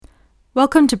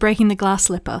Welcome to Breaking the Glass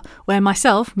Slipper, where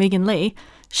myself, Megan Lee,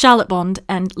 Charlotte Bond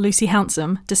and Lucy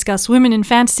Hounsome discuss women in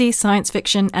fantasy, science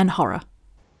fiction and horror.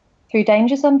 Through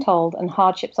dangers untold and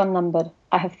hardships unnumbered,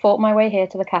 I have fought my way here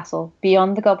to the castle,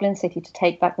 beyond the Goblin City, to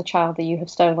take back the child that you have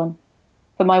stolen.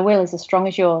 For my will is as strong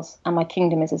as yours, and my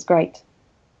kingdom is as great.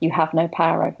 You have no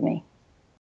power over me.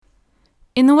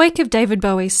 In the wake of David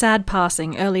Bowie's sad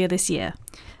passing earlier this year,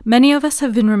 many of us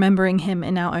have been remembering him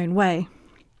in our own way.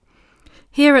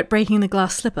 Here at Breaking the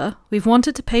Glass Slipper, we've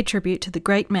wanted to pay tribute to the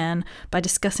great man by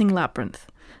discussing Labyrinth,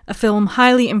 a film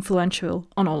highly influential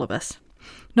on all of us,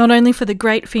 not only for the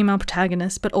great female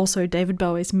protagonist, but also David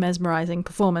Bowie's mesmerising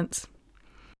performance.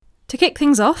 To kick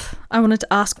things off, I wanted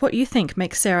to ask what you think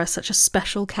makes Sarah such a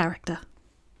special character.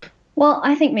 Well,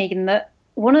 I think, Megan, that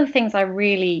one of the things I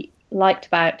really liked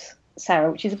about Sarah,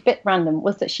 which is a bit random,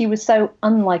 was that she was so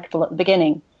unlikable at the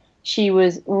beginning. She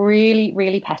was really,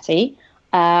 really petty.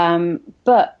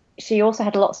 But she also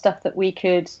had a lot of stuff that we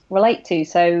could relate to.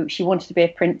 So she wanted to be a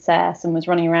princess and was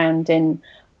running around in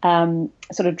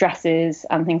sort of dresses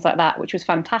and things like that, which was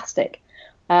fantastic.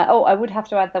 I would have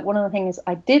to add that one of the things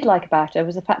I did like about her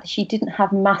was the fact that she didn't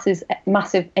have massive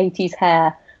 80s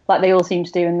hair like they all seemed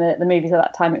to do in the movies at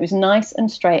that time. It was nice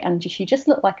and straight, and she just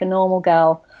looked like a normal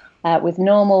girl with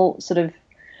normal sort of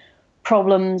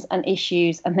problems and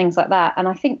issues and things like that. And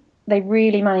I think they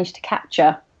really managed to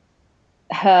capture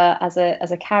her as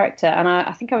a character. And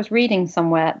I think I was reading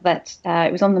somewhere that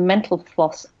it was on the Mental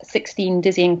Floss 16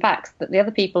 Dizzying Facts that the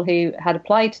other people who had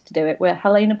applied to do it were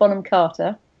Helena Bonham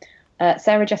Carter,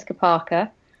 Sarah Jessica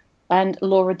Parker, and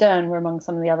Laura Dern were among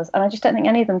some of the others. And I just don't think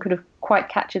any of them could have quite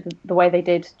captured the way they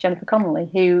did Jennifer Connelly,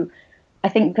 who I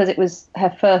think because it was her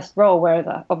first role,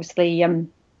 where obviously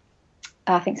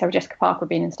I think Sarah Jessica Parker had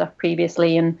been in stuff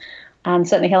previously, and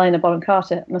certainly Helena Bonham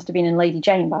Carter must have been in Lady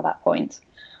Jane by that point.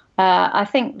 I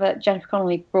think that Jennifer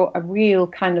Connelly brought a real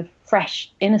kind of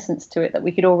fresh innocence to it that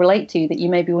we could all relate to, that you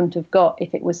maybe wouldn't have got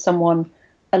if it was someone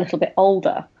a little bit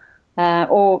older.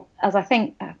 Or, as I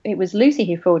think it was Lucy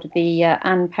who forwarded the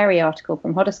Anne Perry article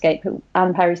from Hodderscape,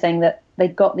 Anne Perry saying that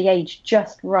they'd got the age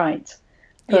just right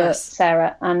for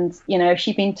Sarah. And, you know, if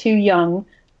she'd been too young,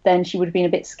 then she would have been a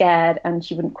bit scared and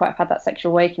she wouldn't quite have had that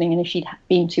sexual awakening. And if she'd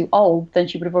been too old, then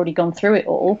she would have already gone through it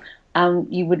all.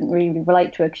 And you wouldn't really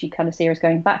relate to her because you kind of see her as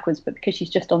going backwards. But because she's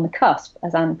just on the cusp,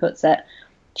 as Anne puts it,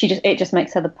 it just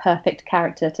makes her the perfect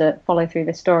character to follow through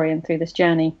this story and through this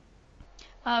journey.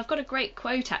 I've got a great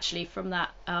quote actually from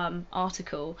that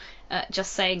article,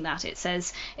 just saying that. It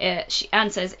says,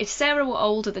 Anne says, if Sarah were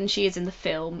older than she is in the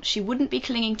film, she wouldn't be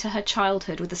clinging to her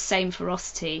childhood with the same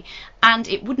ferocity, and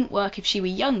it wouldn't work if she were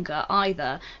younger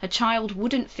either. A child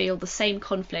wouldn't feel the same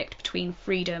conflict between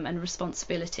freedom and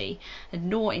responsibility, and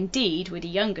nor indeed would a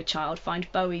younger child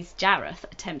find Bowie's Jareth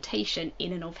a temptation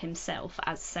in and of himself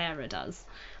as Sarah does,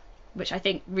 which I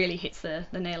think really hits the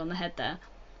nail on the head there.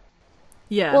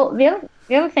 Yeah. Well,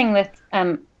 the other thing that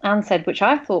Anne said, which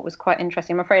I thought was quite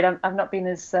interesting, I'm afraid I've not been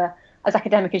as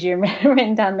academic as you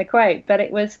written down the quote, but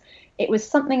it was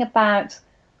something about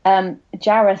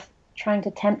Jareth trying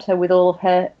to tempt her with all of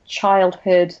her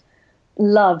childhood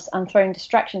loves and throwing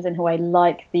distractions in her way,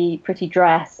 like the pretty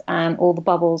dress and all the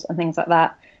bubbles and things like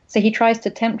that. So he tries to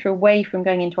tempt her away from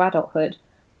going into adulthood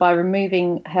by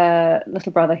removing her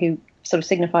little brother, who sort of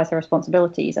signifies her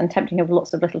responsibilities, and tempting her with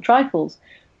lots of little trifles.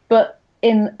 But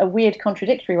in a weird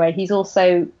contradictory way, he's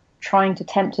also trying to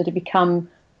tempt her to become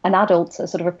an adult, a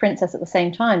sort of a princess at the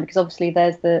same time, because obviously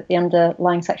there's the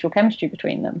underlying sexual chemistry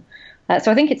between them.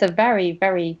 So I think it's a very,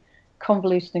 very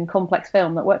convoluted and complex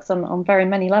film that works on very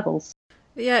many levels.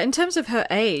 Yeah, in terms of her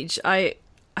age, I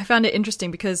found it interesting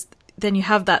because then you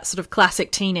have that sort of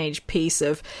classic teenage piece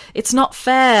of, it's not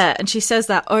fair, and she says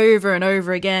that over and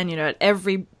over again, you know, at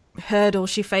every hurdle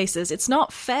she faces. It's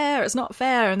not fair,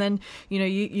 and then, you know,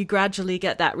 you gradually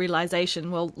get that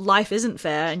realization, well, life isn't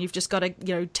fair and you've just got to,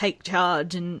 you know, take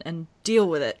charge and deal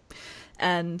with it.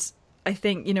 And I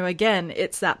think, you know, again,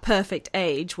 it's that perfect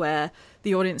age where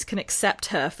the audience can accept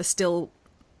her for still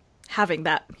having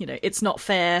that, you know, it's not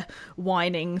fair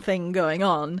whining thing going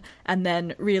on, and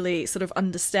then really sort of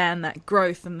understand that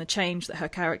growth and the change that her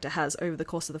character has over the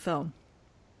course of the film.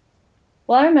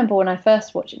 Well, I remember when I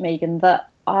first watched it, Megan, that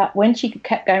when she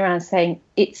kept going around saying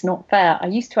it's not fair, I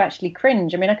used to actually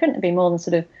cringe. I mean, I couldn't have been more than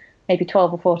sort of maybe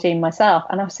 12 or 14 myself,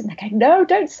 and I was sitting there going, no,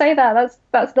 don't say that.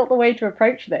 That's not the way to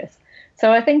approach this.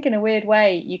 So I think in a weird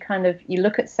way, you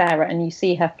look at Sarah and you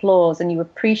see her flaws, and you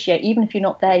appreciate, even if you're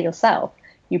not there yourself,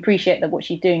 you appreciate that what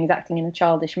she's doing is acting in a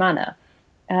childish manner.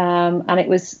 And it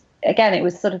was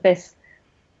sort of this,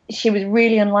 she was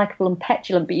really unlikable and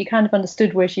petulant, but you kind of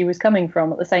understood where she was coming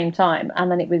from at the same time. And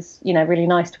then it was, really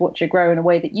nice to watch her grow in a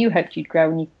way that you hoped you'd grow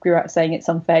when you grew up saying it's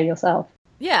unfair yourself.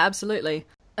 Yeah, absolutely.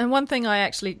 And one thing I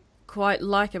actually quite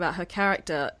like about her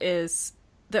character is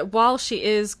that while she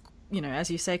is, as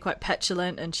you say, quite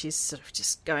petulant, and she's sort of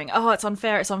just going, oh, it's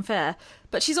unfair,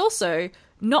 but she's also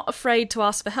not afraid to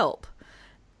ask for help.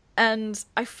 And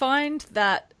I find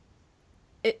that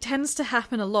it tends to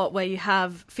happen a lot where you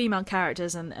have female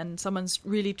characters and someone's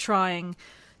really trying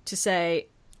to say,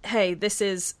 hey, this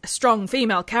is a strong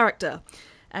female character,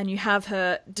 and you have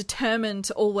her determined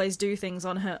to always do things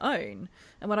on her own.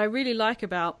 And what I really like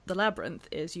about The Labyrinth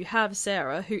is you have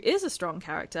Sarah, who is a strong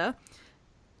character.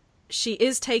 She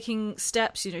is taking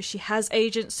steps, she has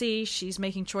agency, she's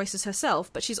making choices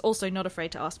herself, but she's also not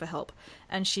afraid to ask for help.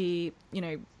 And she,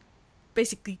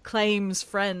 basically claims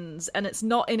friends, and it's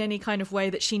not in any kind of way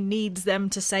that she needs them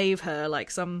to save her,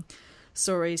 like some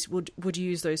stories would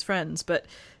use those friends. But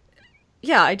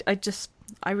yeah,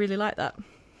 I really like that.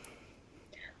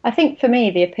 I think for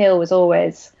me, the appeal was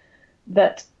always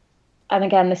that, and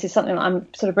again, this is something that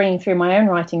I'm sort of bringing through my own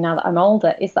writing now that I'm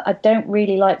older, is that I don't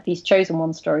really like these chosen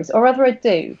one stories, or rather I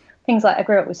do. Things like I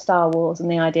grew up with Star Wars, and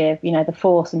the idea of, the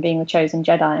Force and being the chosen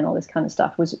Jedi and all this kind of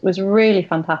stuff was really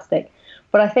fantastic.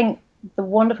 But I think the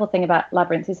wonderful thing about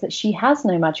Labyrinth is that she has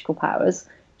no magical powers.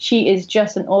 She is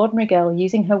just an ordinary girl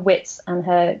using her wits and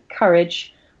her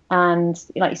courage and,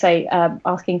 like you say,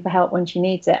 asking for help when she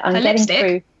needs it and her getting lipstick.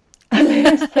 through.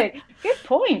 Lipstick. Good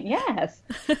point. Yes.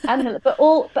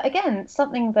 But again,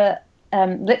 something that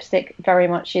lipstick very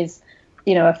much is,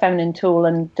 a feminine tool,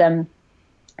 and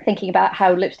thinking about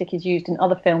how lipstick is used in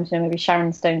other films, maybe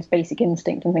Sharon Stone's Basic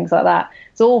Instinct and things like that.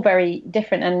 It's all very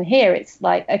different. And here it's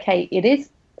like, okay, it is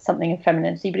something of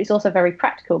femininity, but it's also very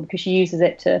practical because she uses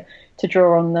it to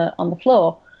draw on the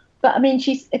floor. But I mean,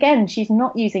 she's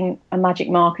not using a magic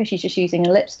marker. She's just using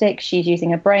a lipstick. She's using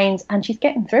her brains, and she's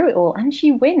getting through it all. And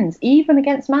she wins, even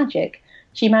against magic.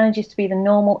 She manages to be the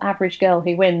normal, average girl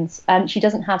who wins. And she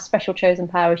doesn't have special chosen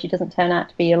powers. She doesn't turn out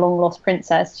to be a long-lost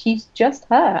princess. She's just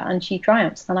her, and she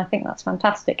triumphs. And I think that's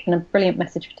fantastic and a brilliant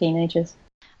message for teenagers.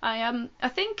 I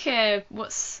think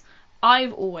what's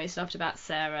I've always loved about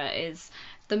Sarah is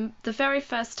the very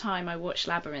first time I watched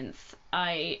Labyrinth,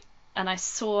 I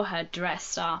saw her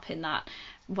dressed up in that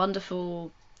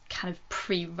wonderful kind of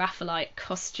pre-Raphaelite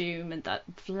costume and that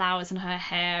flowers in her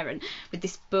hair and with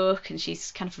this book, and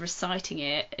she's kind of reciting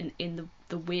it in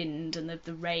the wind and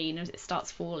the rain as it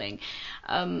starts falling.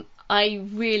 I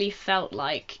really felt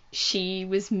like she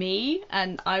was me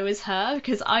and I was her,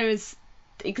 because I was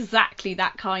exactly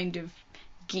that kind of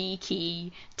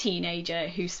geeky teenager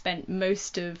who spent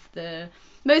most of the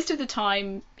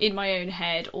time in my own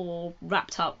head or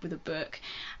wrapped up with a book.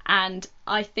 And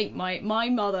I think my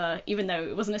mother, even though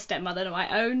it wasn't a stepmother,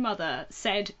 my own mother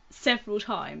said several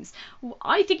times,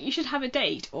 I think you should have a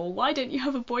date, or why don't you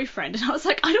have a boyfriend? And I was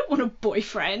like, I don't want a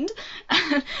boyfriend.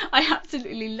 And I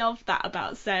absolutely love that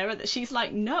about Sarah, that she's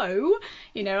like, no,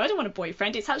 I don't want a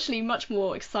boyfriend. It's actually much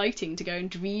more exciting to go and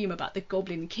dream about the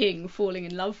Goblin King falling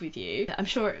in love with you. I'm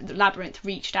sure the Labyrinth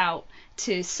reached out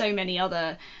to so many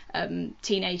other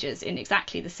teenagers in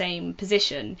exactly the same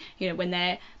position, when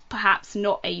they're perhaps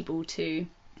not able to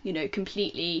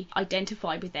completely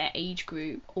identify with their age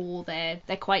group, or they're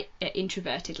quite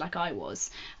introverted like I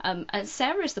was, and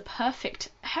Sarah is the perfect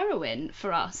heroine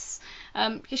for us,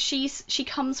 because she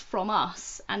comes from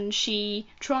us and she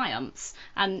triumphs,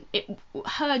 and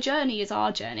her journey is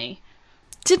our journey.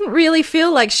 Didn't really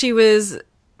feel like she was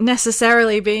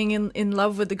necessarily being in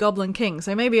love with the Goblin King,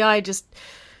 so maybe I just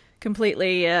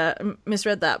completely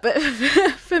misread that, but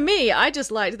for me, I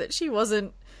just liked that she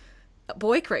wasn't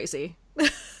boy crazy.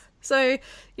 So,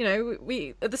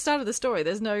 we at the start of the story,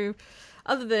 there's no,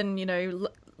 other than,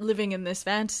 living in this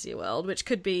fantasy world, which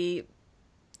could be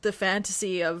the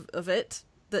fantasy of it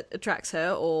that attracts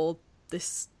her, or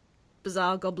this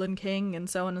bizarre Goblin King and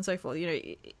so on and so forth.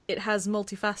 It has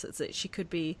multifacets that she could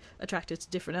be attracted to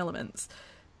different elements.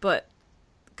 But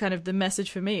kind of the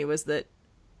message for me was that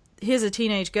here's a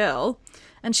teenage girl,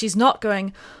 and she's not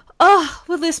going, oh,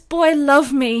 will this boy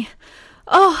love me?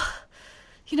 Oh,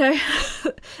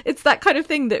 it's that kind of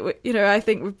thing that, I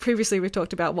think previously we've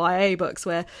talked about YA books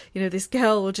where, this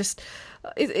girl will just,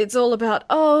 it's all about,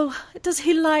 oh, does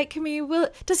he like me?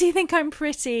 Does he think I'm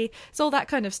pretty? It's all that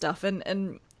kind of stuff.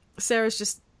 And Sarah's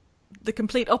just the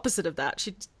complete opposite of that.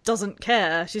 She doesn't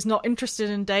care. She's not interested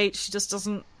in dates. She just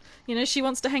doesn't, she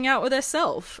wants to hang out with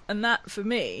herself. And that, for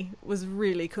me, was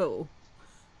really cool.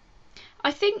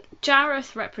 I think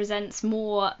Jareth represents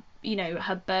more,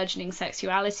 her burgeoning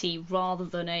sexuality rather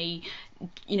than a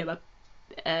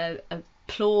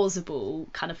plausible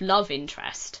kind of love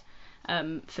interest.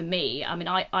 For me, I mean,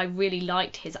 I really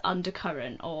liked his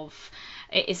undercurrent of,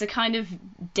 it's a kind of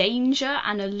danger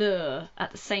and allure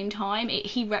at the same time.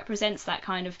 He represents that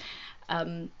kind of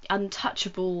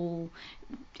untouchable,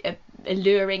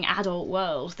 alluring adult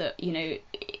world that, you know,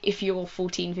 if you're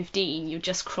 14, 15, you're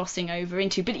just crossing over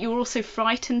into, but you're also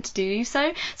frightened to do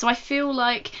so. So I feel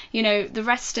like, you know, the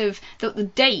rest of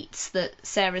the dates that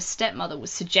Sarah's stepmother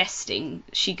was suggesting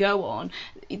she go on,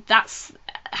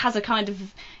 has a kind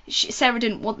of, Sarah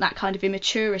didn't want that kind of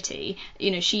immaturity.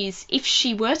 You know, if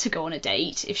she were to go on a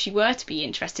date, if she were to be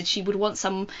interested, she would want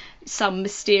some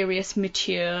mysterious,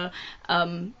 mature,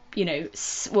 you know,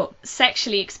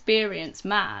 sexually experienced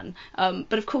man.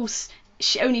 But of course,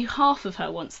 only half of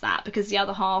her wants that, because the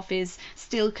other half is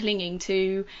still clinging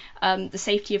to the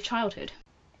safety of childhood.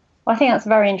 Well, I think that's a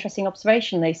very interesting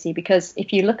observation, Lucy, because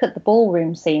if you look at the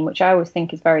ballroom scene, which I always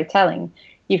think is very telling,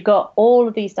 you've got all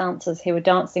of these dancers who are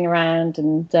dancing around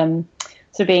and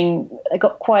sort of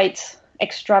got quite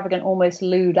extravagant, almost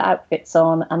lewd outfits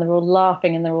on, and they're all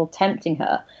laughing and they're all tempting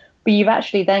her. But you've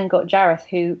actually then got Jareth,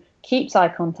 who keeps eye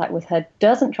contact with her,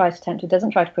 doesn't try to tempt her,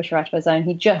 doesn't try to push her out of her zone.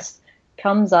 He just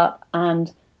comes up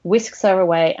and whisks her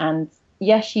away. And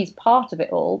yes, she's part of it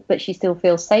all, but she still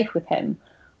feels safe with him.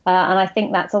 And I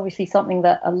think that's obviously something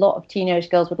that a lot of teenage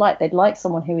girls would like. They'd like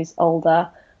someone who is older,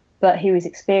 but who is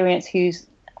experienced, who's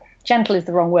gentle is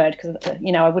the wrong word, because,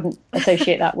 you know, I wouldn't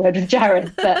associate that word with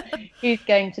Jareth, but who's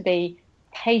going to be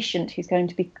patient, who's going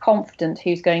to be confident,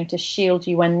 who's going to shield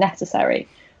you when necessary.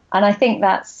 And I think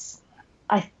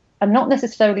I'm not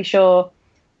necessarily sure,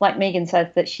 like Megan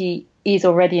says, that she is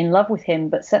already in love with him,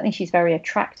 but certainly she's very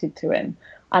attracted to him.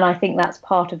 And I think that's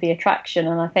part of the attraction.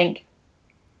 And I think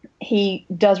he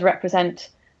does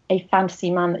represent a fantasy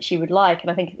man that she would like.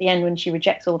 And I think at the end, when she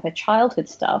rejects all of her childhood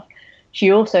stuff, she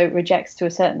also rejects to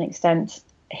a certain extent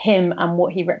him and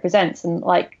what he represents. And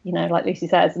like, you know, like Lucy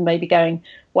says, and maybe going,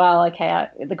 well, okay,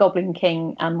 the Goblin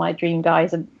King and my dream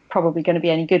guys are probably going to be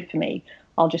any good for me.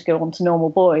 I'll just go on to normal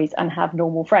boys and have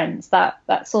normal friends. That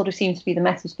sort of seems to be the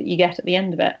message that you get at the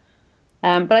end of it.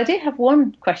 But I do have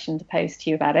one question to pose to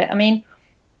you about it. I mean,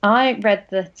 I read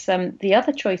that the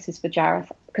other choices for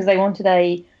Jareth, because they wanted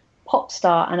a pop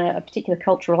star and a particular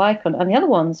cultural icon, and the other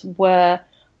ones were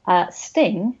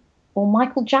Sting or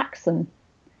Michael Jackson.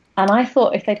 And I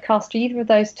thought if they'd cast either of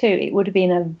those two, it would have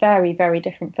been a very, very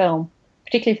different film,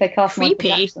 particularly if they cast Creepy.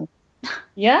 Michael Jackson.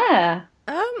 Yeah.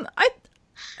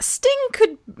 Sting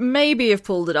could maybe have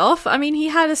pulled it off. I mean, he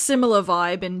had a similar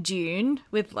vibe in Dune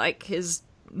with, like, his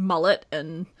mullet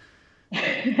and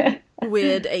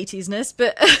weird 80s-ness,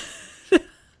 but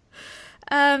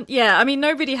yeah, I mean,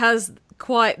 nobody has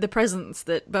quite the presence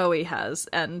that Bowie has,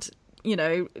 and, you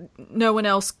know, no one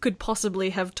else could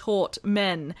possibly have taught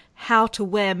men how to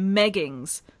wear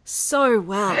meggings so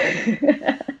well.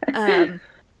 And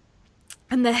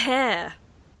the hair.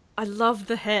 I love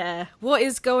the hair. What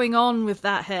is going on with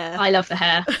that hair? I love the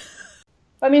hair.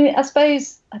 I mean, I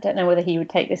suppose, I don't know whether he would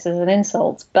take this as an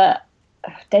insult, but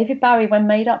David Bowie, when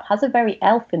made up, has a very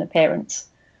elfin appearance,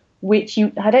 which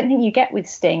I don't think you get with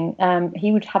Sting.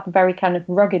 He would have a very kind of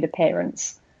rugged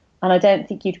appearance, and I don't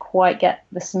think you'd quite get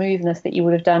the smoothness that you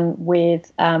would have done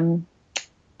with David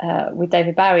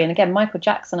Bowie. And again, Michael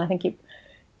Jackson, I think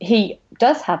he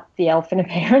does have the elfin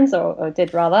appearance, or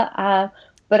did rather.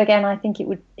 But again, I think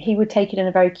he would take it in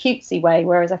a very cutesy way,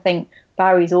 whereas I think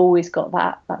Bowie's always got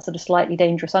that sort of slightly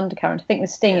dangerous undercurrent. I think with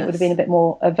Sting, It would have been a bit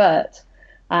more overt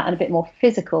and a bit more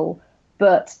physical.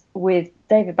 But with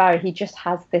David Bowie, he just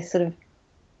has this sort of,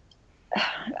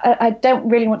 I don't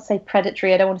really want to say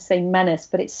predatory, I don't want to say menace,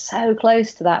 but it's so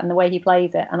close to that in the way he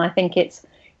plays it. And I think it's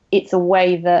a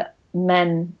way that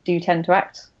men do tend to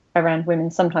act around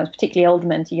women sometimes, particularly older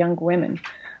men to younger women.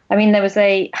 I mean, there was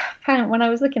when I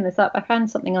was looking this up, I found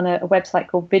something on a website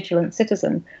called Vigilant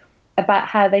Citizen about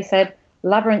how they said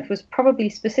Labyrinth was probably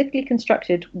specifically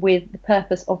constructed with the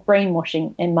purpose of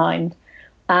brainwashing in mind.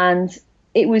 And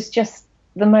it was just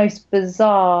the most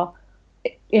bizarre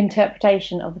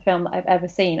interpretation of the film that I've ever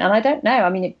seen. And I don't know, I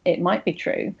mean, it might be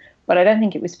true, but I don't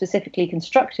think it was specifically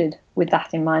constructed with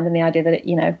that in mind, and the idea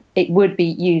that, it would be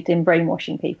used in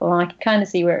brainwashing people. And I can kind of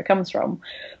see where it comes from.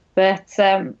 But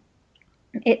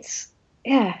it's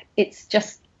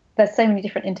just, there's so many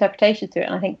different interpretations to it,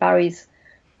 and I think Bowie's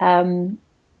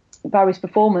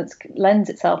performance lends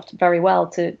itself very well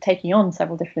to taking on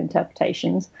several different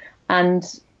interpretations. And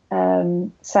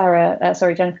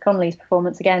Jennifer Connelly's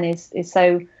performance again is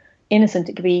so innocent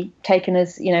it could be taken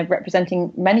as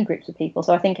representing many groups of people.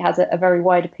 So I think it has a very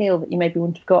wide appeal that you maybe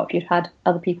wouldn't have got if you'd had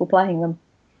other people playing them.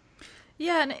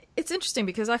 Yeah, and it's interesting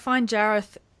because I find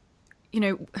Jareth,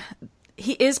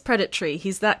 he is predatory.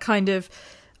 He's that kind of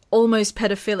almost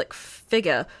pedophilic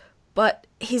figure, but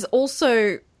he's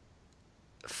also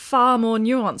far more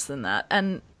nuanced than that.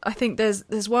 And I think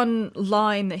there's one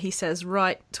line that he says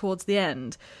right towards the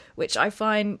end, which I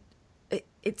find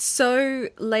it's so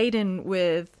laden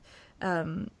with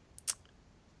I'm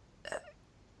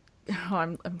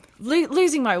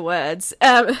losing my words.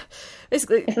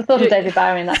 Basically, it's the thought of David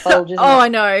Bowie in that bulge, isn't it? I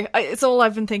know. It's all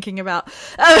I've been thinking about.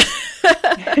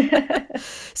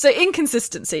 So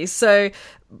inconsistencies.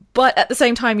 But at the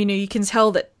same time, you can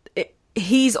tell that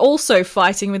he's also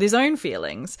fighting with his own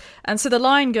feelings. And so the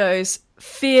line goes,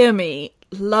 "Fear me,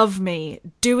 love me,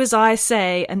 do as I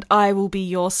say, and I will be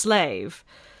your slave."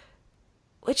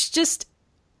 Which just,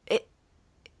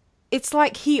 it's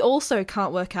like he also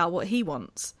can't work out what he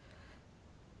wants.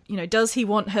 Does he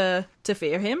want her to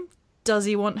fear him? Does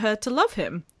he want her to love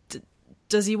him?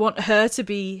 Does he want her to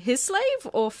be his slave,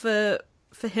 or for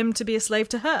him to be a slave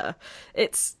to her?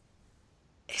 It's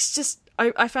just,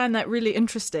 I find that really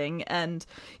interesting, and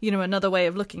another way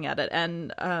of looking at it.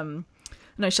 And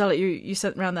no, Charlotte, you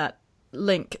sent around that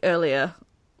link earlier.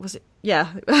 Was it?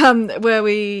 Yeah, where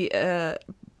we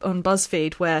on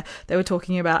BuzzFeed, where they were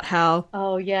talking about how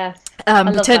yes,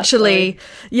 potentially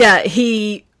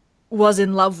he was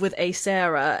in love with a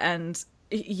Sarah, and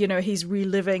he's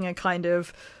reliving a kind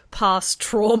of past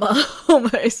trauma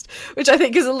almost, which I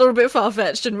think is a little bit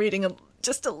far-fetched and reading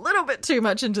just a little bit too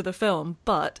much into the film.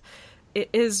 But it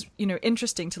is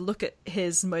interesting to look at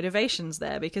his motivations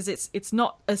there, because it's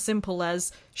not as simple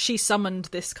as she summoned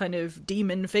this kind of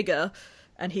demon figure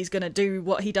and he's going to do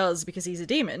what he does because he's a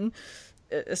demon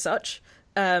as such.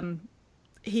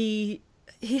 He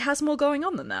has more going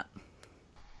on than that.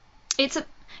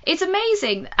 It's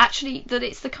amazing, actually, that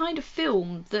it's the kind of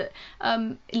film that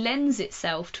lends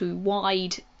itself to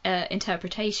wide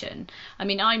interpretation. I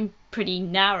mean, I'm pretty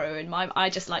narrow, and I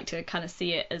just like to kind of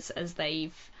see it as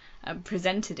they've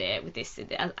presented it, with this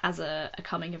as a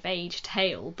coming of age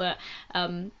tale. But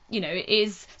it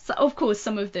is, of course,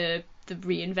 some of the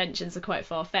reinventions are quite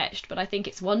far-fetched, but I think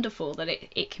it's wonderful that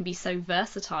it can be so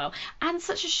versatile, and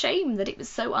such a shame that it was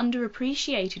so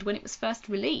underappreciated when it was first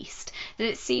released, that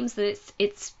it seems that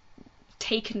it's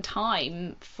taken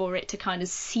time for it to kind of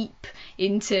seep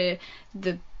into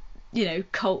the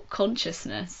cult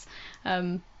consciousness,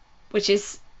 which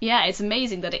is, it's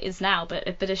amazing that it is now,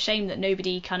 but a shame that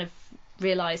nobody kind of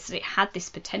realised that it had this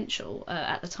potential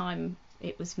at the time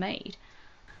it was made.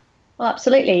 Well,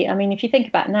 absolutely. I mean, if you think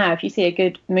about it now, if you see a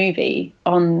good movie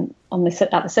at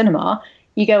the cinema,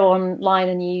 you go online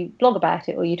and you blog about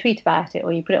it, or you tweet about it,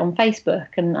 or you put it on Facebook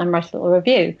and write a little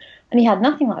review. And you had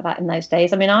nothing like that in those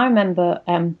days. I mean, I remember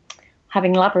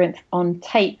having Labyrinth on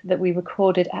tape that we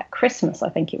recorded at Christmas, I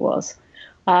think it was.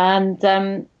 And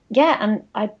and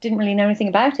I didn't really know anything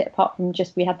about it, apart from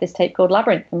just we had this tape called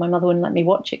Labyrinth, and my mother wouldn't let me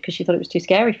watch it because she thought it was too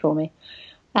scary for me.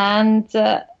 And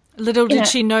little did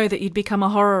she know that you'd become a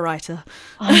horror writer.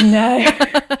 I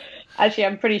know. Actually,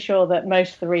 I'm pretty sure that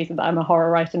most of the reason that I'm a horror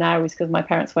writer now is because my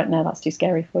parents went, "No, that's too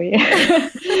scary for you."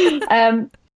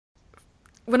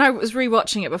 When I was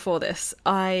rewatching it before this,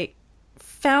 I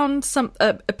found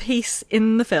a piece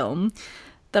in the film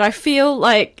that I feel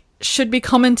like should be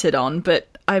commented on,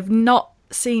 but I've not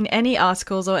seen any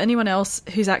articles or anyone else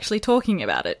who's actually talking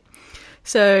about it.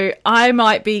 So I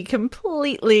might be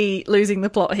completely losing the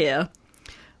plot here.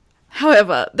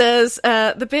 However, there's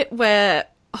the bit where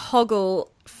Hoggle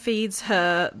feeds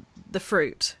her the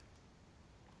fruit.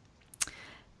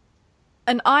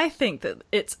 And I think that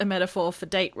it's a metaphor for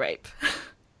date rape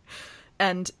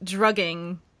and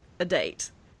drugging a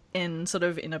date in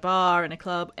a bar, in a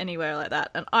club, anywhere like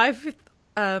that. And I've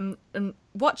and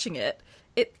watching it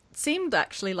seemed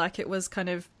actually like it was kind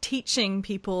of teaching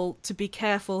people to be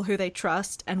careful who they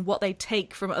trust and what they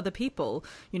take from other people.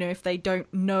 If they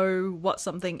don't know what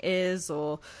something is,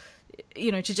 or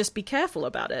to just be careful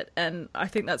about it. And I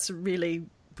think that's a really,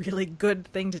 really good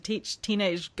thing to teach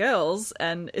teenage girls,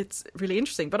 and it's really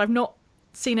interesting. But I've not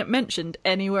seen it mentioned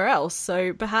anywhere else,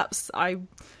 so perhaps I'm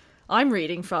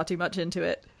reading far too much into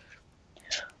it.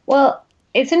 Well,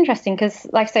 it's interesting because,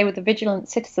 like I say, with the Vigilant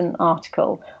Citizen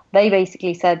article, they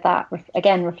basically said that,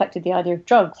 again, reflected the idea of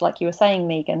drugs, like you were saying,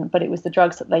 Megan, but it was the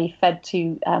drugs that they fed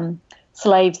to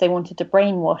slaves they wanted to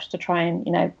brainwash to try and,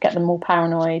 get them more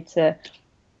paranoid, to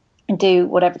do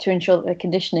whatever to ensure that their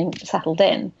conditioning settled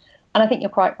in. And I think you're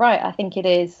quite right. I think it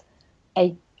is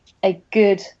a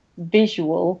good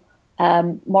visual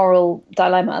moral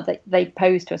dilemma that they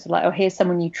pose to us, like, oh, here's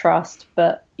someone you trust,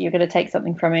 but you're going to take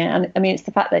something from it. And I mean, it's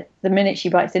the fact that the minute she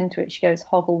bites into it, she goes,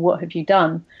 "Hoggle, what have you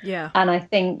done?" Yeah. And I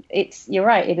think you're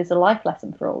right, it is a life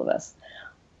lesson for all of us.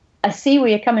 I see where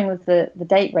you're coming with the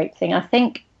date rape thing.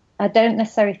 I don't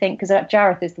necessarily think, because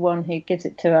Jareth is the one who gives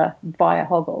it to her via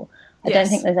Hoggle. I don't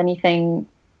think there's anything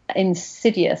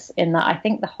insidious in that. I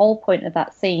think the whole point of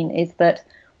that scene is that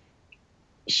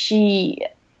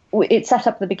it's set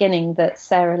up at the beginning that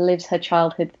Sarah lives her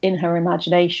childhood in her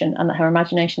imagination, and that her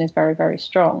imagination is very, very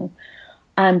strong.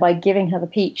 And by giving her the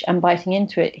peach and biting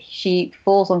into it, she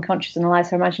falls unconscious and allows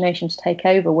her imagination to take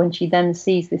over when she then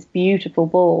sees this beautiful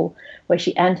ball where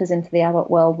she enters into the adult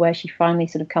world, where she finally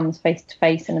sort of comes face to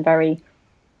face in a very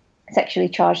sexually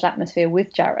charged atmosphere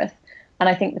with Jareth. And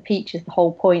I think the peach is the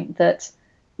whole point, that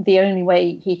the only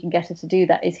way he can get her to do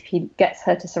that is if he gets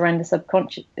her to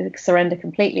surrender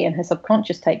completely, and her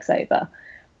subconscious takes over.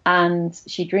 And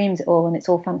she dreams it all, and it's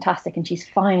all fantastic, and she's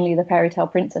finally the fairy tale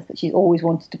princess that she's always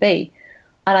wanted to be.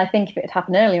 And I think if it had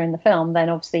happened earlier in the film, then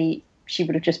obviously she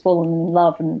would have just fallen in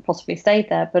love and possibly stayed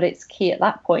there. But it's key at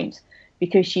that point,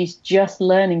 because she's just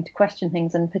learning to question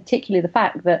things, and particularly the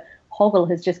fact that Hoggle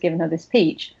has just given her this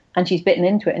peach and she's bitten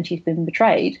into it and she's been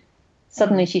betrayed.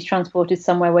 Suddenly she's transported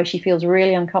somewhere where she feels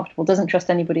really uncomfortable, doesn't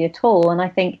trust anybody at all. And I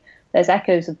think there's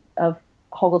echoes of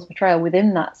Hoggle's betrayal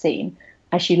within that scene,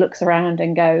 as she looks around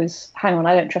and goes, hang on,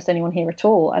 I don't trust anyone here at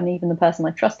all. And even the person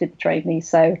I trusted betrayed me,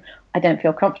 so I don't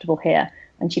feel comfortable here.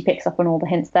 And she picks up on all the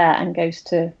hints there and goes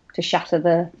to shatter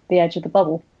the edge of the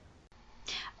bubble.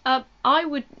 That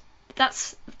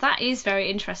is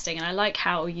very interesting, and I like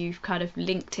how you've kind of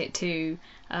linked it to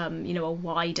a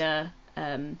wider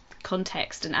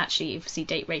context, and actually obviously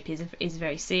date rape is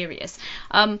very serious.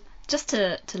 Just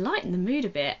to lighten the mood a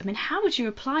bit, I mean, how would you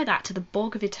apply that to the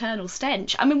bog of eternal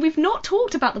stench? I mean, we've not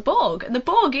talked about the bog, and the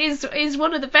bog is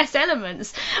one of the best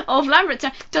elements of Labyrinth.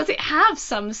 Does it have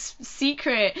some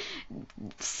secret,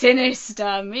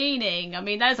 sinister meaning? I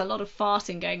mean, there's a lot of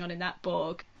farting going on in that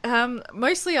bog.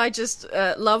 Mostly I just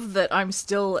love that I'm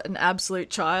still an absolute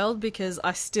child, because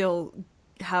I still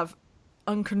have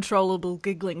uncontrollable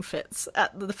giggling fits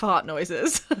at the fart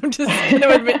noises. I'm just going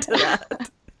to admit to that.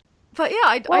 But yeah,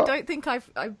 I don't think I've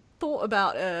thought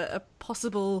about a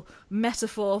possible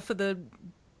metaphor for the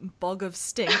bog of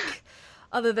stink,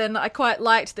 other than I quite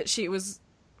liked that she was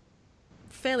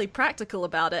fairly practical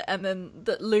about it, and then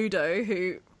that Ludo,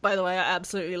 who, by the way, I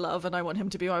absolutely love and I want him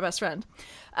to be my best friend,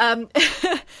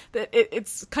 that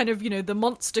it's kind of, the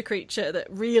monster creature that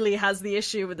really has the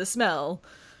issue with the smell,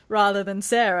 rather than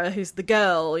Sarah, who's the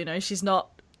girl. She's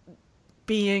not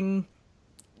being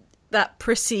that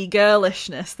prissy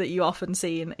girlishness that you often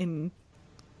see in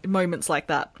moments like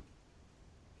that.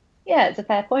 Yeah, it's a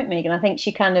fair point, Megan. I think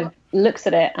she kind of looks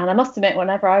at it, and I must admit,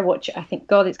 whenever I watch it, I think,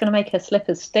 God, it's going to make her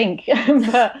slippers stink.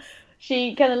 But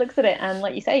she kind of looks at it and,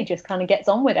 like you say, just kind of gets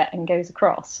on with it and goes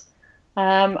across.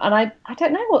 And I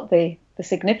don't know what the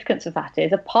significance of that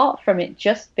is, apart from it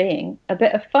just being a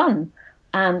bit of fun.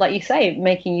 And like you say,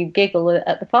 making you giggle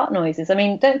at the fart noises. I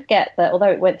mean, don't forget that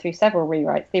although it went through several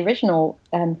rewrites, the original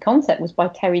concept was by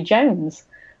Terry Jones,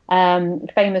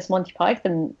 famous Monty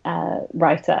Python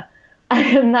writer.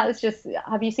 And that's just...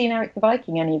 Have you seen Eric the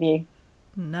Viking, any of you?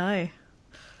 No.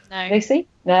 Lucy?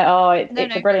 No. Oh,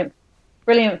 it's a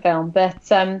brilliant film. But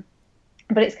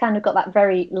it's kind of got that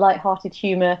very light-hearted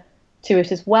humour to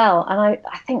it as well. And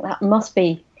I think that must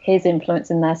be his influence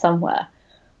in there somewhere.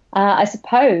 I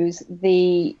suppose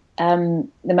the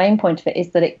main point of it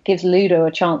is that it gives Ludo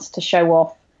a chance to show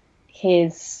off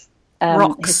his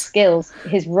skills,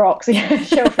 his rocks.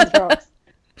 Show off his rocks.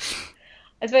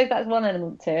 I suppose that's one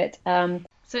element to it.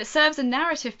 So it serves a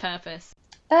narrative purpose.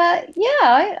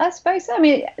 Yeah, I suppose so. I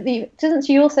mean, doesn't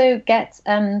she also get...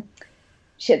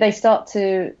 they start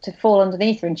to fall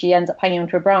underneath her, and she ends up hanging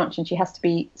onto a branch, and she has to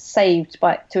be saved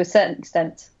to a certain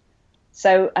extent.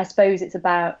 So I suppose it's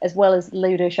about, as well as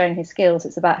Ludo showing his skills,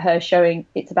 it's about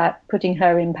putting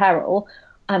her in peril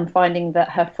and finding that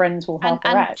her friends will help her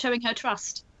out. And showing her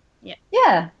trust.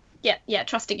 Yeah. Yeah,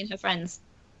 trusting in her friends.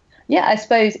 Yeah, I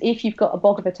suppose if you've got a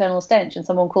bog of eternal stench and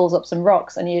someone calls up some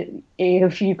rocks and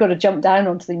if you've got to jump down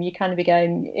onto them, you kind of be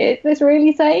going, is this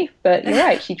really safe? But you're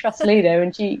right, she trusts Ludo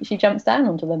and she jumps down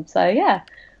onto them. So yeah,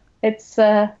 it's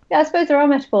I suppose there are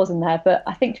metaphors in there, but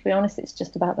I think, to be honest, it's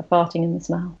just about the farting and the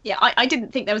smell. Yeah, I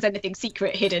didn't think there was anything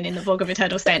secret hidden in the bog of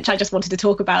eternal stench. I just wanted to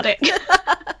talk about it.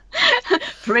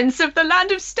 Prince of the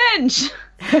land of stench.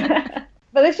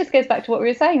 But this just goes back to what we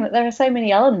were saying, that there are so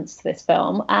many elements to this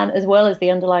film, and as well as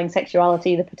the underlying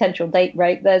sexuality, the potential date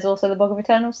rape, there's also the bog of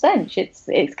eternal stench.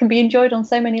 It can be enjoyed on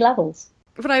so many levels.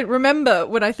 But I remember,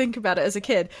 when I think about it as a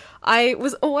kid, I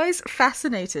was always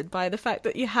fascinated by the fact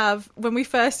that you have, when we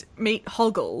first meet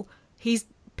Hoggle, he's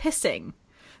pissing.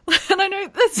 And I know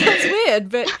that sounds weird,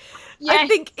 but I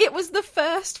think it was the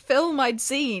first film I'd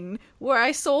seen where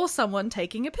I saw someone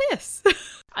taking a piss.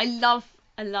 I love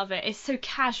it. It's so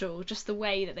casual, just the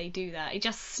way that they do that. It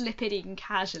just slip it in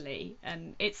casually,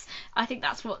 and I think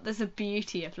there's a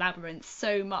beauty of Labyrinth.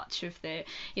 So much of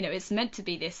it's meant to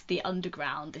be the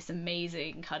underground, this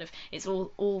amazing kind of, it's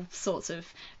all sorts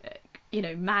of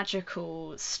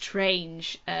magical,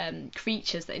 strange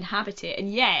creatures that inhabit it,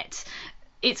 and yet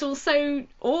it's also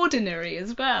ordinary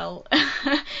as well.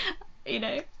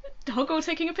 Hoggle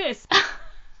taking a piss.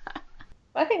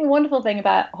 I think the wonderful thing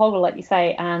about Hoggle, like you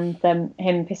say, and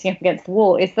him pissing up against the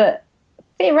wall is that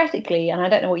theoretically, and I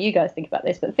don't know what you guys think about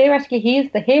this, but theoretically he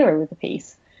is the hero of the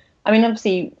piece. I mean,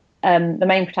 obviously, the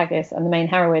main protagonist and the main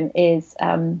heroine is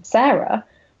Sarah,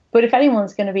 but if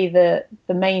anyone's going to be the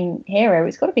main hero,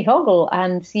 it's got to be Hoggle.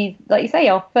 And he's, like you say,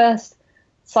 our first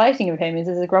sighting of him is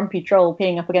as a grumpy troll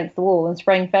peeing up against the wall and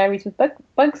spraying fairies with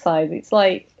bug size. It's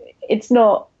like, it's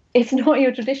not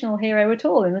your traditional hero at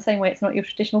all, in the same way it's not your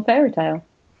traditional fairy tale.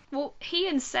 Well, he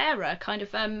and Sarah kind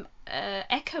of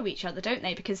echo each other, don't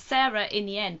they? Because Sarah, in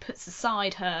the end, puts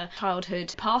aside her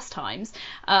childhood pastimes,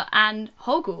 and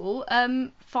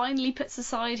Hoggle finally puts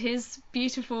aside his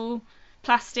beautiful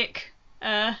plastic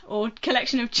or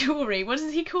collection of jewellery. What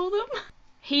does he call them?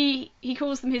 He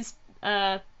calls them his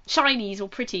shinies or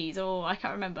pretties, or I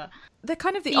can't remember. They're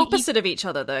kind of the opposite of each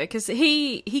other, though, because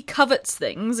he covets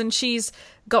things, and she's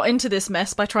got into this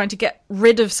mess by trying to get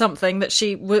rid of something that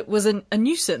she was a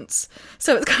nuisance.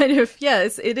 So it's kind of,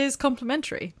 it is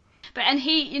complementary. And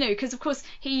he, because of course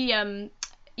he,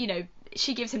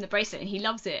 she gives him the bracelet and he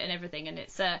loves it and everything, and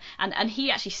it's and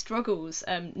he actually struggles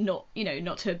not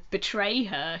to betray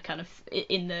her kind of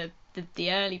in the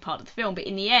early part of the film, but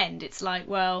in the end it's like,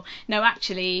 well, no,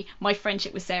 actually my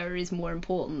friendship with Sarah is more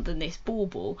important than this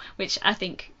bauble, which I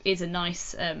think is a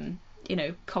nice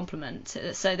compliment.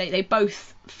 So they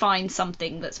both find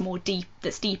something that's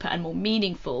deeper and more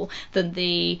meaningful than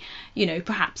the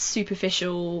perhaps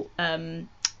superficial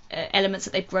elements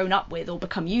that they've grown up with or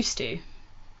become used to.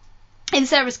 In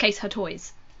Sarah's case, her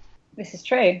toys. This is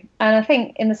true, and I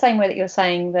think in the same way that you're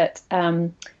saying that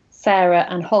Sarah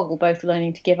and Hoggle both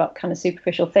learning to give up kind of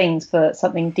superficial things for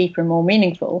something deeper and more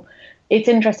meaningful. It's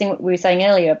interesting what we were saying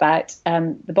earlier about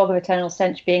the Bog of Eternal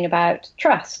Stench being about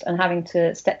trust and having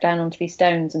to step down onto these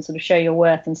stones and sort of show your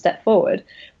worth and step forward.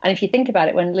 And if you think about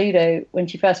it, when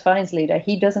she first finds Ludo,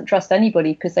 he doesn't trust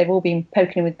anybody because they've all been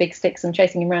poking him with big sticks and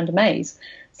chasing him around a maze.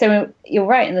 So you're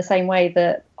right in the same way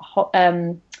that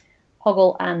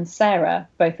Hoggle and Sarah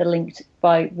both are linked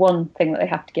by one thing that they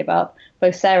have to give up.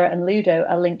 Both Sarah and Ludo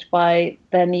are linked by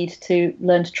their need to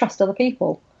learn to trust other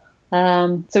people.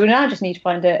 So we now just need to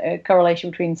find a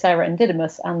correlation between Sarah and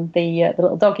Didymus and the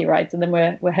little dog he rides, and then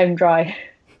we're home dry.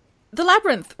 The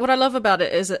Labyrinth, what I love about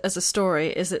it is as a story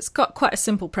is it's got quite a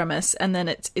simple premise, and then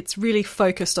it's really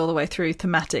focused all the way through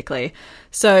thematically.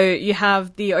 So you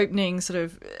have the opening sort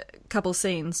of couple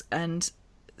scenes, and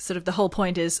sort of the whole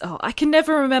point is, I can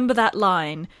never remember that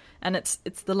line. And it's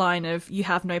the line of, you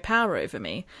have no power over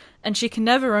me. And she can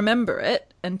never remember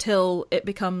it until it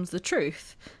becomes the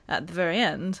truth at the very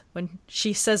end, when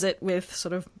she says it with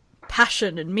sort of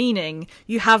passion and meaning,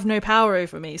 you have no power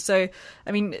over me. So,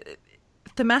 I mean,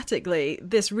 thematically,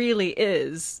 this really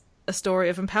is a story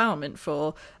of empowerment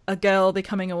for a girl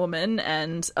becoming a woman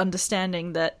and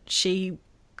understanding that she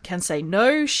can say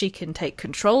no, she can take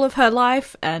control of her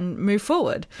life and move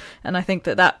forward. And I think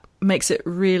that makes it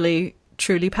really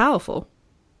truly powerful.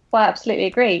 Well, I absolutely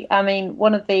agree. I mean,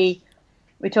 we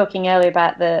were talking earlier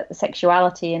about the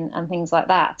sexuality and things like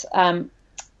that. Do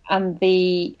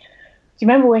you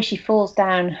remember where she falls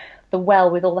down the well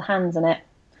with all the hands in it?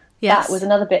 Yes. That was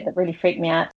another bit that really freaked me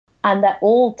out. And they're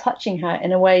all touching her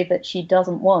in a way that she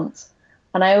doesn't want.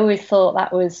 And I always thought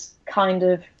that was kind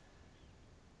of,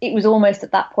 it was almost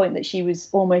at that point that she was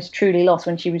almost truly lost,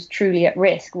 when she was truly at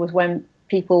risk, was when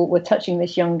people were touching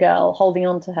this young girl, holding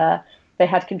on to her. They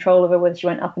had control of her, whether she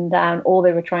went up and down, or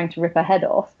they were trying to rip her head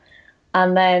off.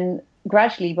 And then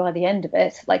gradually, by the end of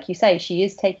it, like you say, she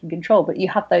is taking control. But you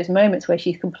have those moments where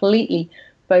she's completely,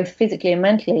 both physically and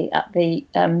mentally, at the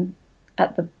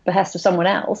behest of someone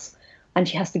else, and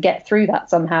she has to get through that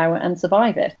somehow and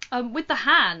survive it. With the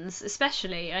hands,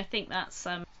 especially, I think that's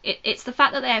it's the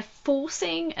fact that they're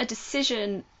forcing a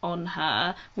decision on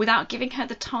her without giving her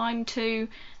the time to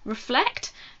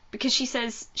reflect. Because she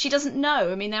says she doesn't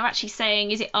know. I mean, they're actually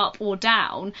saying, is it up or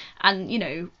down? And,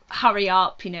 hurry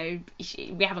up, we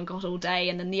haven't got all day.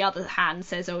 And then the other hand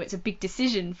says, it's a big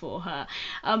decision for her.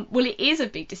 Well, it is a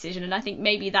big decision. And I think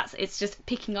maybe it's just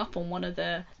picking up on one of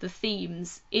the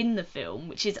themes in the film,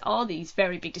 which are these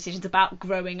very big decisions about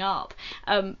growing up.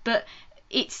 But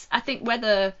I think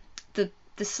whether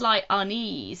the slight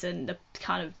unease and the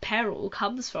kind of peril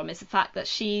comes from is the fact that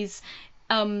she's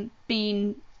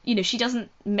been, she doesn't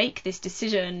make this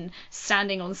decision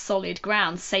standing on solid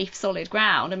ground, safe solid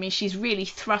ground. I mean, she's really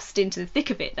thrust into the thick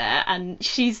of it there, and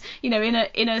she's, in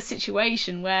a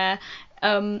situation where,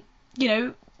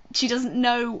 she doesn't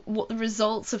know what the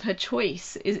results of her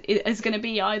choice is going to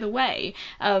be either way.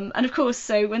 And of course,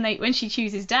 so when she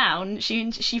chooses down,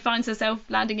 she finds herself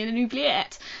landing in an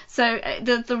oubliette. So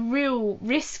the real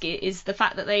risk is the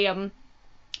fact that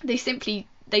they simply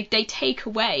they take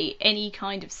away any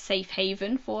kind of safe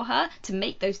haven for her to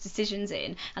make those decisions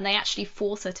in, and they actually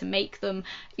force her to make them,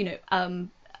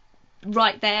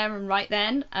 right there and right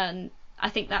then. And I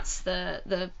think that's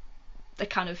the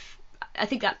kind of, I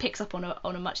think that picks up on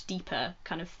a much deeper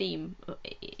kind of theme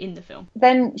in the film.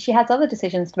 Then she has other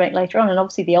decisions to make later on, and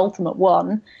obviously the ultimate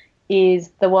one is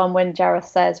the one when Jareth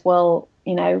says, well,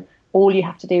 all you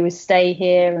have to do is stay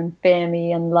here and fear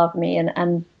me and love me,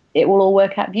 and it will all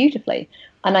work out beautifully.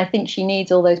 And I think she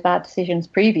needs all those bad decisions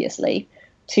previously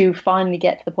to finally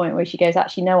get to the point where she goes,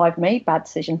 actually, no, I've made bad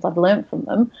decisions, I've learned from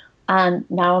them, and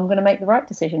now I'm going to make the right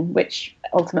decision, which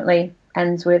ultimately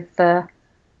ends with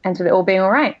it all being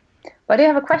all right. But I do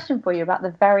have a question for you about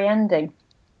the very ending.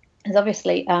 Because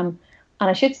obviously, and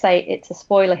I should say it's a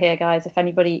spoiler here, guys. If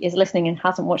anybody is listening and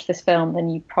hasn't watched this film, then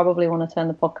you probably want to turn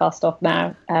the podcast off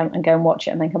now and go and watch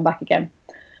it and then come back again.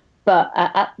 But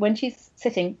when she's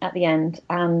sitting at the end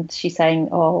and she's saying,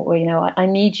 oh, well, I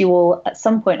need you all, at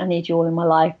some point I need you all in my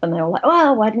life. And they're all like,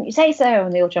 well, why didn't you say so?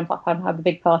 And they all jump up and have a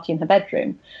big party in her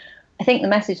bedroom. I think the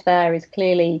message there is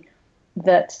clearly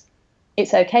that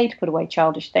it's okay to put away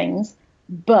childish things,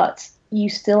 but you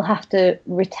still have to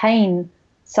retain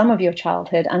some of your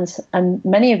childhood and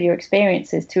many of your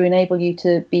experiences to enable you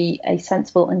to be a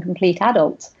sensible and complete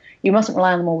adult. You mustn't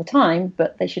rely on them all the time,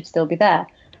 but they should still be there.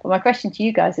 But my question to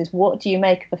you guys is, what do you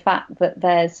make of the fact that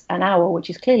there's an owl, which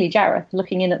is clearly Jareth,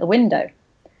 looking in at the window?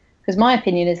 Because my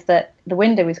opinion is that the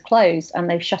window is closed and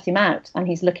they've shut him out and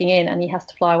he's looking in and he has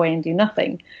to fly away and do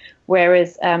nothing.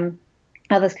 Whereas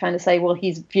others kind of say, well,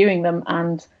 he's viewing them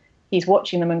and he's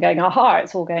watching them and going, aha,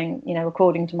 it's all going,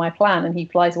 according to my plan, and he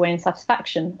flies away in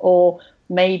satisfaction. Or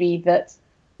maybe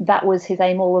that was his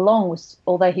aim all along, was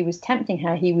although he was tempting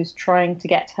her, he was trying to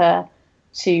get her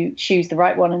to choose the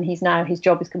right one, and his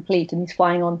job is complete and he's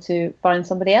flying on to find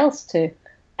somebody else to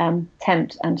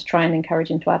tempt and to try and encourage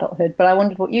into adulthood. But I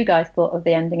wondered what you guys thought of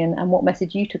the ending and what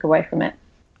message you took away from it.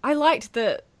 I liked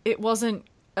that it wasn't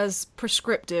as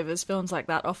prescriptive as films like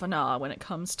that often are when it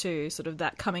comes to sort of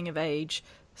that coming of age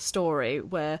story,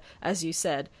 where, as you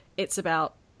said, it's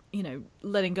about,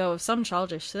 letting go of some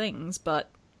childish things, but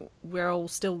we're all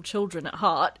still children at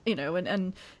heart,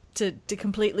 and to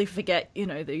completely forget,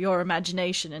 your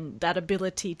imagination and that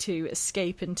ability to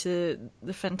escape into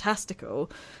the fantastical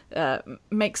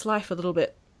makes life a little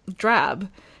bit drab.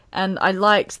 And I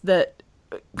liked that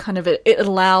kind of it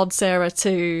allowed Sarah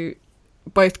to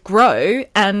both grow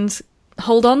and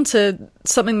hold on to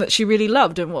something that she really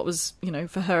loved and what was,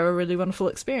 for her a really wonderful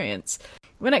experience.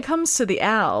 When it comes to the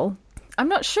owl, I'm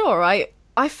not sure.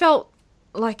 I felt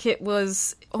like it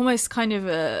was almost kind of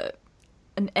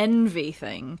an envy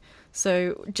thing.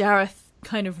 So Jareth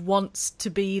kind of wants to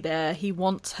be there. He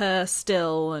wants her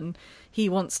still, and he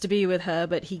wants to be with her,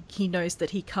 but he knows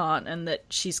that he can't, and that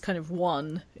she's kind of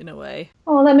won in a way.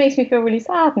 Oh, that makes me feel really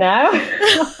sad now.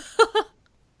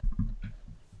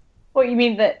 What, you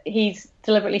mean that he's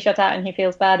deliberately shut out and he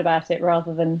feels bad about it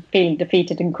rather than feeling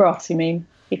defeated and cross? You mean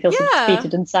he feels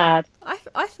defeated and sad? I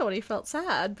thought he felt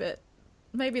sad, but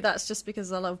maybe that's just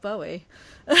because I love Bowie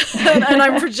and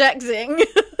I'm projecting.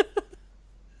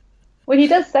 Well, he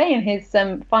does say in his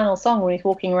final song when he's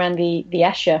walking around the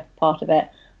Escher part of it,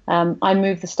 I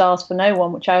move the stars for no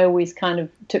one, which I always kind of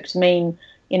took to mean,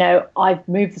 I've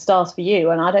moved the stars for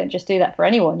you, and I don't just do that for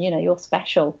anyone. You're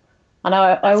special. And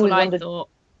I always wondered.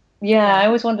 Yeah, I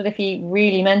always wondered if he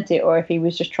really meant it or if he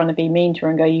was just trying to be mean to her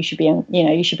and go, you should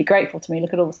be grateful to me.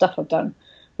 Look at all the stuff I've done.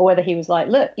 Or whether he was like,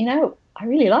 look, I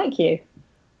really like you.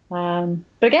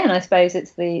 But again, I suppose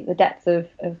it's the depth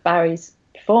of Barry's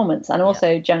performance and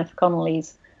also Jennifer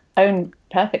Connelly's own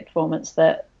perfect performance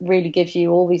that really gives you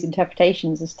all these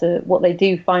interpretations as to what they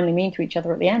do finally mean to each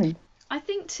other at the end. I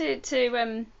think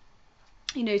to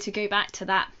go back to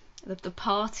that, the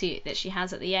party that she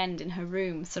has at the end in her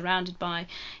room, surrounded by,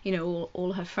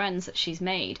 all her friends that she's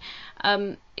made,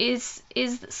 is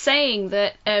saying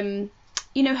that,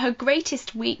 her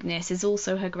greatest weakness is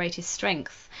also her greatest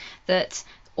strength. That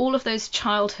all of those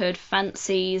childhood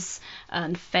fancies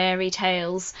and fairy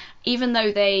tales, even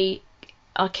though they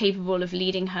are capable of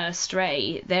leading her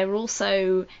astray, they're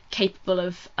also capable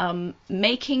of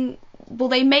making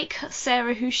they make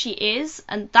Sarah who she is,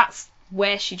 and that's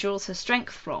where she draws her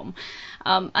strength from.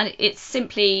 And it's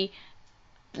simply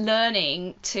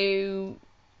learning to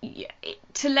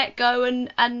let go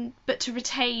and but to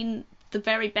retain the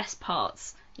very best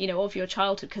parts, of your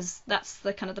childhood, because that's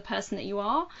the kind of the person that you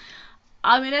are.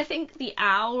 I mean, I think the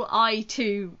owl, I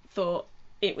too thought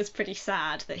it was pretty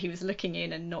sad that he was looking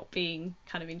in and not being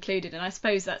kind of included. And I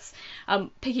suppose that's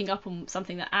picking up on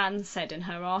something that Anne said in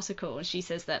her article. And she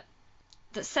says that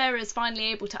Sarah is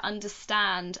finally able to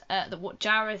understand that what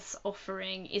Jareth's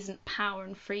offering isn't power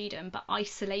and freedom, but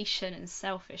isolation and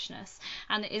selfishness.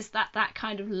 And it is that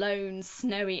kind of lone,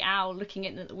 snowy owl looking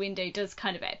in at the window does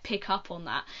kind of pick up on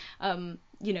that.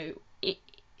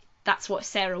 That's what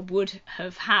Sarah would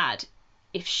have had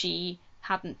if she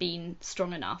hadn't been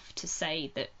strong enough to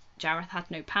say that Jareth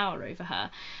had no power over her.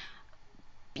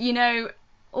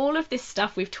 All of this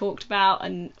stuff we've talked about,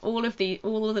 and all of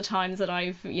the times that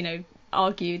I've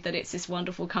argued that it's this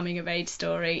wonderful coming of age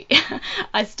story,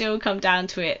 I still come down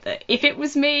to it that if it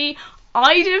was me,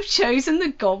 I'd have chosen the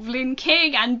Goblin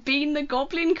King and been the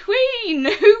Goblin Queen.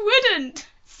 Who wouldn't?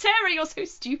 Sarah, you're so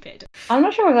stupid. I'm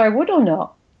not sure whether I would or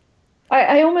not.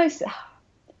 I almost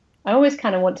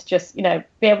kind of want to just, be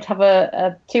able to have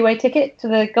a two-way ticket to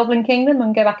the Goblin Kingdom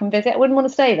and go back and visit. I wouldn't want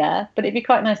to stay there, but it'd be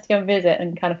quite nice to go and visit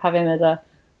and kind of have him as a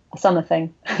summer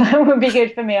thing. That would be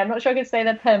good for me. I'm not sure I could stay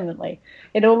there permanently.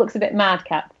 It all looks a bit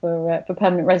madcap for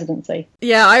permanent residency.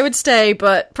 Yeah, I would stay,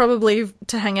 but probably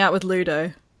to hang out with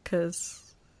Ludo,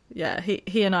 because, yeah,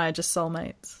 he and I are just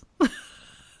soulmates.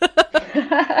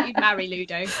 You'd marry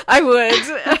Ludo. I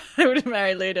would. I would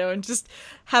marry Ludo and just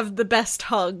have the best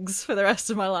hugs for the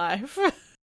rest of my life.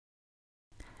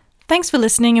 Thanks for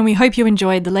listening, and we hope you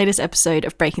enjoyed the latest episode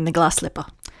of Breaking the Glass Slipper.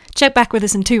 Check back with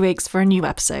us in 2 weeks for a new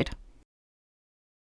episode.